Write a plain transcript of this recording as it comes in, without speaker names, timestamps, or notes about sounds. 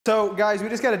So guys, we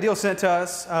just got a deal sent to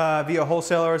us via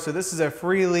Wholesaler. So this is a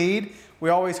free lead.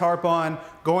 We always harp on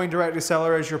going direct to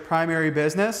seller as your primary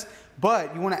business,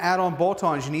 but you want to add on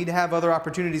bolt-ons. You need to have other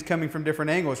opportunities coming from different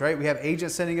angles, right? We have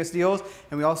agents sending us deals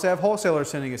and we also have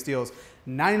wholesalers sending us deals.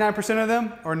 99% of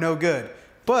them are no good,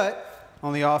 but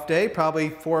on the off day, probably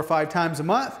 4 or 5 times a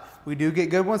month, we do get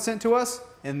good ones sent to us.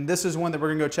 And this is one that we're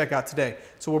gonna go check out today.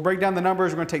 So we'll break down the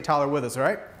numbers. We're gonna take Tyler with us, all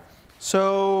right?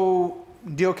 So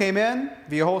deal came in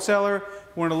via Wholesaler.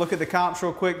 We're gonna look at the comps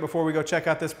real quick before we go check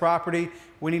out this property.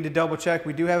 We need to double check.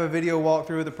 We do have a video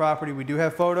walkthrough of the property. We do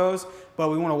have photos, but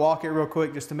we wanna walk it real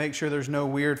quick just to make sure there's no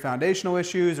weird foundational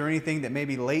issues or anything that may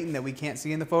be latent that we can't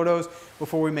see in the photos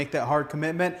before we make that hard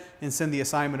commitment and send the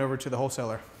assignment over to the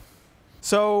wholesaler.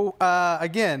 So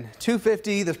again,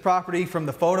 $250, this property from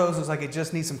the photos looks like it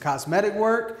just needs some cosmetic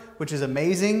work, which is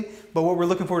amazing. But what we're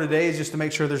looking for today is just to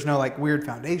make sure there's no like weird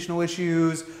foundational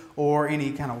issues or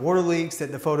any kind of water leaks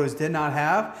that the photos did not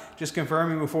have. Just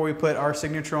confirming before we put our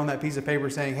signature on that piece of paper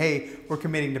saying, hey, we're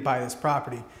committing to buy this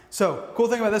property. So cool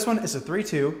thing about this one, it's a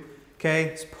 3-2. Okay,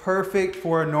 it's perfect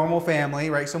for a normal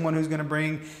family, right? Someone who's gonna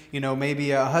bring, you know,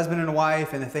 maybe a husband and a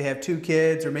wife, and if they have 2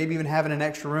 kids, or maybe even having an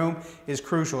extra room is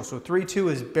crucial. So 3-2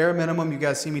 is bare minimum. You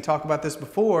guys see me talk about this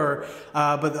before,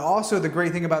 but also the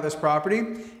great thing about this property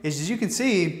is, as you can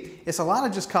see, it's a lot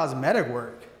of just cosmetic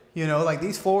work. You know, like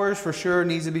these floors for sure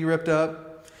needs to be ripped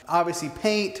up. Obviously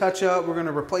paint, touch up. We're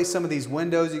gonna replace some of these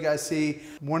windows. You guys see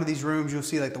one of these rooms, you'll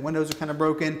see like the windows are kind of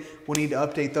broken. We'll need to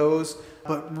update those,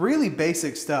 but really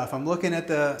basic stuff. I'm looking at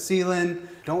the ceiling,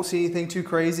 don't see anything too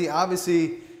crazy.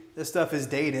 Obviously this stuff is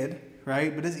dated,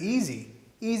 right? But it's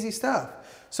easy stuff.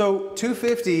 So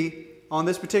 $250 on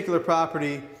this particular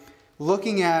property,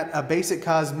 looking at a basic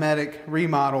cosmetic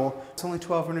remodel, it's only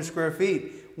 1,200 square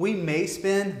feet. We may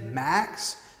spend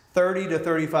max $30,000 to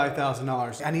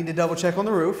 $35,000. I need to double check on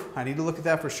the roof. I need to look at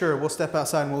that for sure. We'll step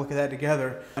outside and we'll look at that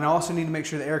together. And I also need to make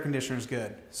sure the air conditioner is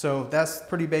good. So that's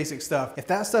pretty basic stuff. If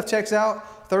that stuff checks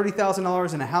out,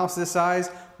 $30,000 in a house this size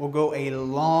will go a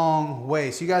long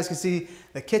way. So you guys can see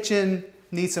the kitchen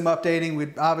needs some updating.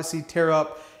 We'd obviously tear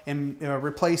up and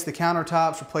replace the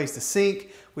countertops, replace the sink.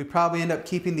 We'd probably end up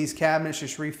keeping these cabinets,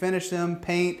 just refinish them,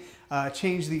 paint,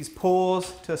 change these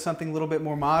pulls to something a little bit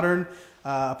more modern.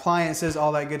 Appliances,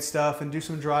 all that good stuff, and do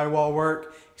some drywall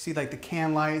work. You see like the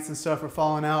can lights and stuff are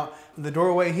falling out. The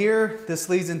doorway here, this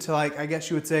leads into like, I guess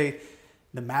you would say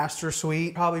the master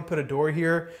suite. Probably put a door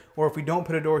here, or if we don't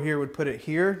put a door here, we'd put it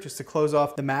here just to close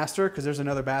off the master because there's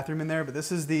another bathroom in there. But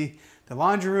this is the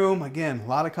laundry room. Again, a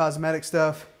lot of cosmetic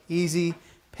stuff, easy,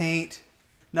 paint,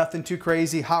 nothing too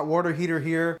crazy. Hot water heater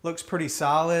here, looks pretty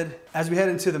solid. As we head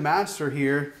into the master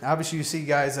here, obviously you see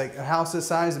guys, like a house this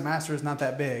size, the master is not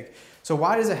that big. So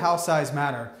why does a house size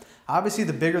matter? Obviously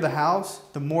the bigger the house,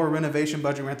 the more renovation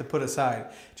budget we have to put aside.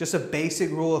 Just a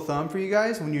basic rule of thumb for you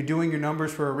guys, when you're doing your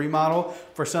numbers for a remodel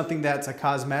for something that's a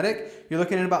cosmetic, you're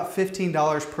looking at about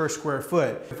 $15 per square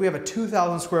foot. If we have a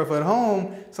 2,000 square foot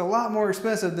home, it's a lot more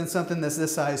expensive than something that's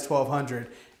this size, 1,200.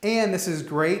 And this is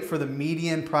great for the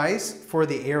median price for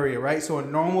the area, right? So a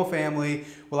normal family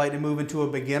would like to move into a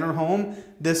beginner home.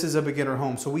 This is a beginner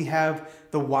home. So we have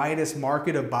the widest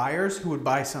market of buyers who would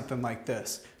buy something like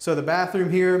this. So the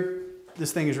bathroom here,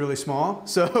 this thing is really small.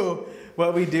 So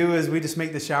what we do is we just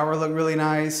make the shower look really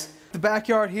nice. The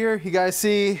backyard here, you guys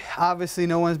see, obviously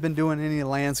no one's been doing any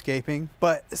landscaping,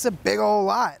 but it's a big old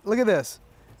lot. Look at this.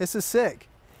 This is sick.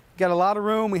 Got a lot of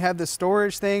room. We have this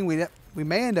storage thing. We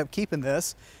may end up keeping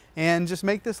this and just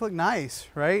make this look nice,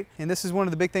 right? And this is one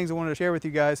of the big things I wanted to share with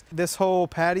you guys. This whole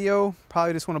patio,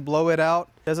 probably just want to blow it out.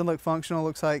 Doesn't look functional.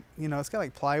 Looks like, you know, it's got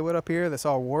like plywood up here that's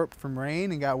all warped from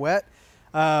rain and got wet.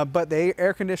 But the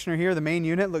air conditioner here, the main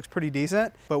unit, looks pretty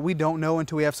decent, but we don't know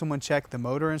until we have someone check the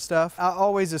motor and stuff. I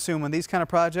always assume when these kind of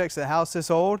projects, the house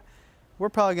this old, we're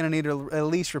probably gonna need to at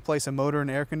least replace a motor and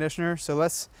air conditioner. So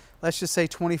let's just say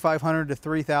 $2,500 to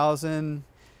 $3,000.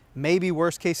 Maybe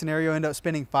worst case scenario, end up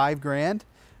spending $5 grand.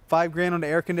 $5 grand on the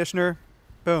air conditioner,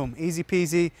 boom, easy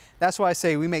peasy. That's why I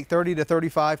say we make $30,000 to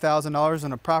 $35,000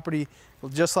 on a property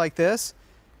just like this,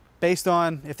 based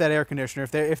on if that air conditioner,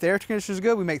 if the air conditioner is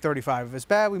good, we make 35. If it's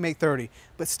bad, we make 30.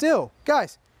 But still,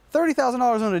 guys, $30,000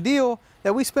 on a deal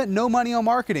that we spent no money on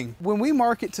marketing. When we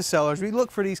market to sellers, we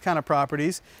look for these kind of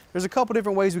properties. There's a couple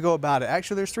different ways we go about it.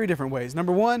 Actually, there's 3 different ways.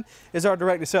 Number 1 is our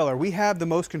direct to seller. We have the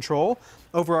most control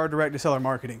over our direct to seller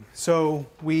marketing. So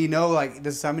we know like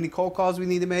this is how many cold calls we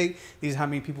need to make. These are how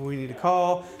many people we need to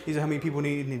call. These are how many people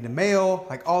we need to mail,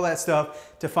 like all that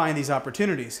stuff to find these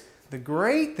opportunities. The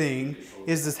great thing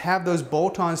is to have those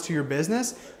bolt-ons to your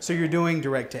business. So you're doing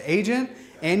direct to agent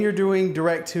and you're doing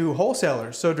direct to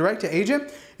wholesalers. So direct to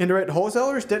agent and direct to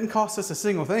wholesalers didn't cost us a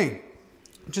single thing.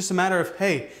 Just a matter of,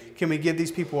 hey, can we give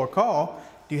these people a call?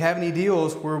 Do you have any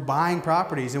deals? We're buying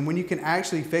properties. And when you can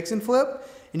actually fix and flip,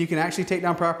 and you can actually take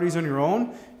down properties on your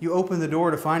own, you open the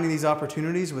door to finding these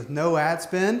opportunities with no ad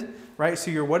spend, right?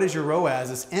 So what is your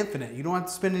ROAS? It's infinite. You don't have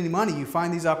to spend any money. You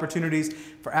find these opportunities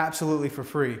for absolutely for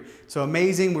free. So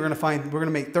amazing. We're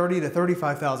gonna make $30,000 to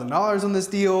 $35,000 on this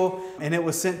deal. And it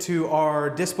was sent to our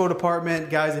dispo department.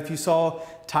 Guys, if you saw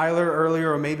Tyler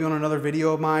earlier, or maybe on another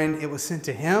video of mine, it was sent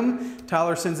to him.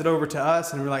 Tyler sends it over to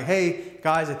us and we're like, hey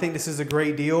guys, I think this is a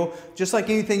great deal. Just like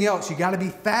anything else, you gotta be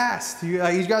fast. You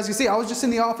guys can see, I was just in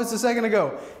the office a second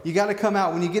ago. You gotta come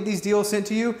out. When you get these deals sent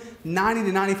to you,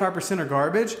 90 to 95% are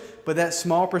garbage, but that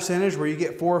small percentage where you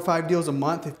get 4 or 5 deals a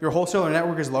month, if your wholesaler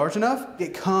network is large enough,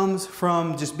 it comes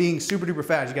from just being super duper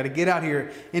fast. You gotta get out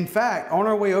here. In fact, on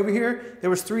our way over here, there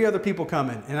was 3 other people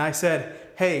coming and I said,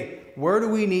 hey, where do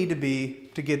we need to be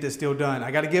to get this deal done?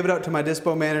 I got to give it up to my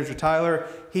dispo manager, Tyler.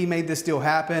 He made this deal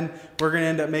happen. We're going to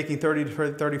end up making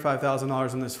 $30,000 to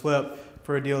 $35,000 on this flip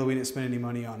for a deal that we didn't spend any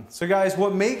money on. So guys,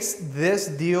 what makes this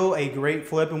deal a great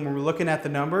flip, and when we're looking at the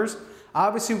numbers,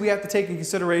 obviously we have to take in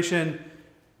consideration,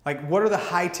 like, what are the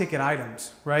high ticket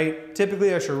items, right? Typically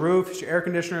it's your roof, it's your air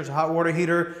conditioner, it's a hot water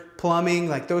heater, plumbing,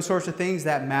 like those sorts of things,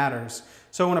 that matters.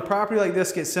 So when a property like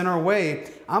this gets sent our way,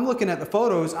 I'm looking at the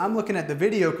photos, I'm looking at the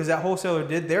video, because that wholesaler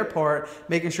did their part,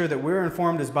 making sure that we're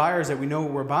informed as buyers that we know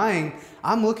what we're buying.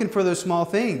 I'm looking for those small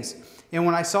things. And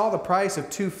when I saw the price of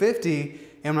 $250,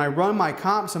 and when I run my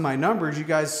comps and my numbers, you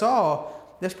guys saw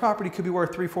this property could be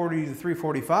worth $340 to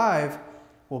 $345.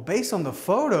 Well, based on the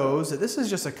photos, this is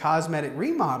just a cosmetic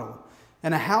remodel.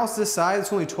 And a house this size,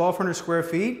 it's only 1,200 square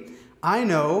feet. I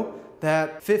know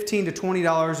that $15 to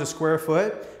 $20 a square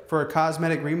foot for a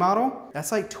cosmetic remodel,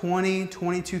 that's like $20,000,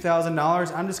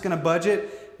 $22,000. I'm just gonna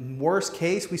budget, worst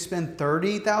case, we spend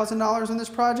 $30,000 on this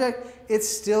project. It's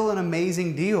still an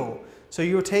amazing deal. So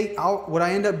you'll take out, what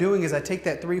I end up doing is I take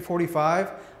that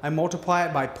 345, I multiply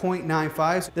it by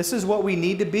 0.95. This is what we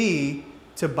need to be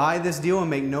to buy this deal and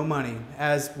make no money.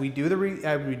 As we do the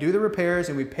repairs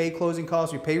and we pay closing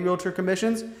costs, we pay realtor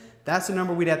commissions, that's the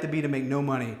number we'd have to be to make no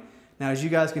money. Now, as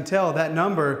you guys can tell, that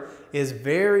number is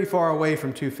very far away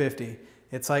from $250.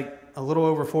 It's like a little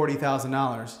over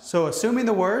 $40,000. So assuming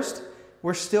the worst,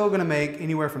 we're still gonna make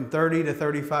anywhere from $30,000 to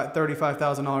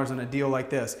 $35,000 on a deal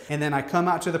like this. And then I come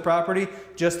out to the property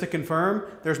just to confirm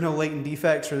there's no latent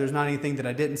defects or there's not anything that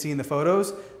I didn't see in the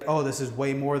photos. Oh, this is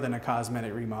way more than a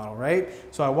cosmetic remodel, right?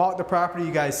 So I walk the property,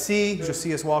 you guys see, you'll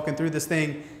see us walking through this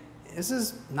thing. This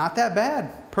is not that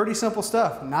bad. Pretty simple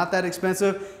stuff, not that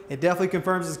expensive. It definitely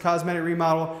confirms it's a cosmetic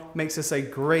remodel, makes this a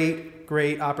great,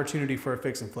 great opportunity for a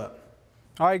fix and flip.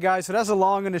 All right, guys, so that's the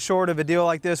long and the short of a deal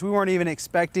like this. We weren't even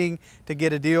expecting to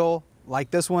get a deal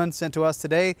like this one sent to us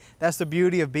today. That's the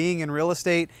beauty of being in real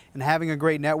estate and having a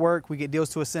great network. We get deals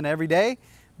to us sent every day,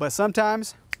 but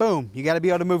sometimes, boom, you gotta be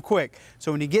able to move quick.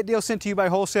 So when you get deals sent to you by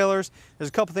wholesalers, there's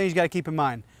a couple things you gotta keep in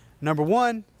mind. Number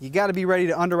one, you gotta be ready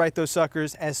to underwrite those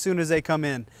suckers as soon as they come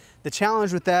in. The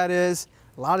challenge with that is,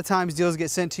 a lot of times deals get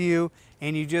sent to you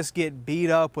and you just get beat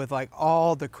up with like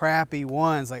all the crappy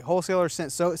ones. Like wholesalers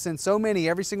send so many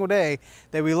every single day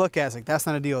that we look at. It's like, that's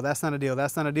not a deal, that's not a deal,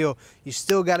 that's not a deal. You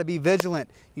still gotta be vigilant.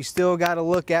 You still gotta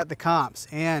look at the comps.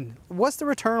 And what's the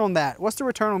return on that? What's the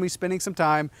return on me spending some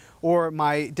time, or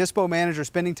my dispo manager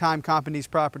spending time comping these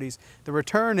properties? The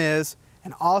return is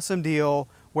an awesome deal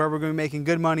where we're gonna be making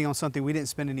good money on something we didn't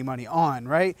spend any money on,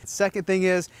 right? Second thing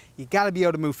is, you gotta be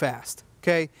able to move fast,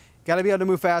 okay? Got to be able to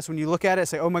move fast. When you look at it,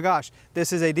 say, oh my gosh,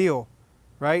 this is a deal,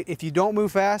 right? If you don't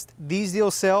move fast, these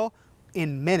deals sell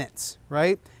in minutes,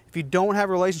 right? If you don't have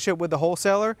a relationship with the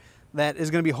wholesaler that is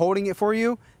going to be holding it for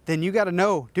you, then you got to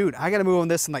know, dude, I got to move on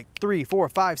this in like 3, 4,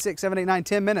 5, 6, 7, 8, 9,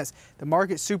 10 minutes. The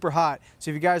market's super hot. So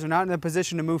if you guys are not in a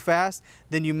position to move fast,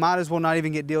 then you might as well not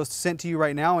even get deals sent to you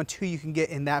right now until you can get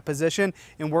in that position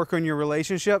and work on your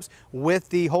relationships with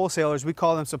the wholesalers. We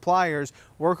call them suppliers.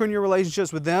 Work on your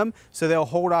relationships with them so they'll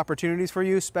hold opportunities for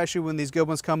you, especially when these good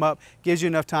ones come up. Gives you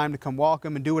enough time to come walk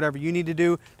them and do whatever you need to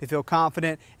do to feel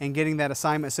confident in getting that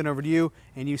assignment sent over to you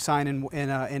and you sign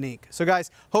in ink. So guys,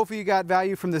 hopefully you got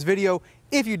value from this video.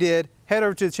 If you did, head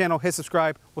over to the channel, hit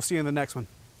subscribe. We'll see you in the next one.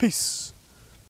 Peace.